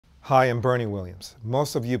Hi, I'm Bernie Williams.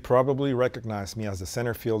 Most of you probably recognize me as the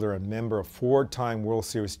center fielder and member of four-time World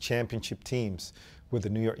Series championship teams with the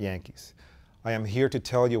New York Yankees. I am here to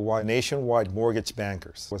tell you why Nationwide Mortgage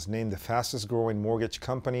Bankers was named the fastest growing mortgage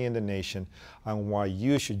company in the nation and why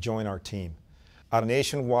you should join our team. At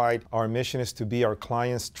Nationwide, our mission is to be our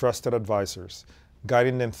clients' trusted advisors,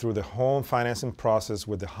 guiding them through the home financing process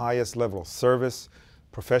with the highest level of service,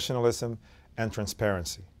 professionalism, and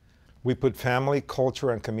transparency. We put family, culture,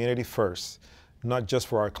 and community first, not just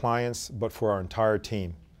for our clients, but for our entire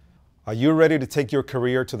team. Are you ready to take your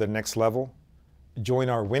career to the next level? Join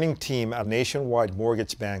our winning team at Nationwide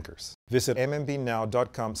Mortgage Bankers. Visit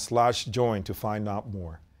nmbnow.com/join to find out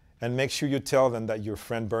more. And make sure you tell them that your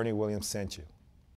friend Bernie Williams sent you.